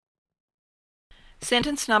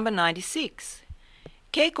Sentence number 96.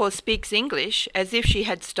 Keiko speaks English as if she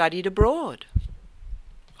had studied abroad.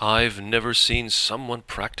 I've never seen someone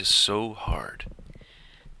practice so hard.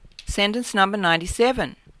 Sentence number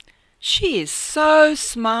 97. She is so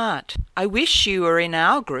smart. I wish she were in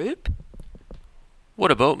our group.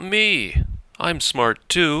 What about me? I'm smart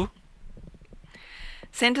too.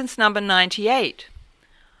 Sentence number 98.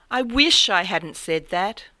 I wish I hadn't said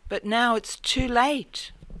that, but now it's too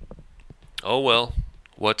late. Oh well,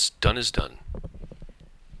 what's done is done.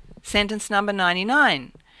 Sentence number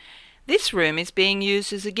 99. This room is being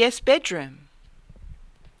used as a guest bedroom.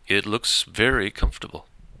 It looks very comfortable.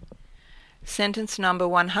 Sentence number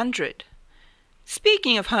 100.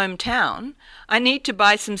 Speaking of hometown, I need to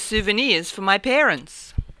buy some souvenirs for my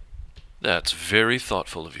parents. That's very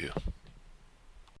thoughtful of you.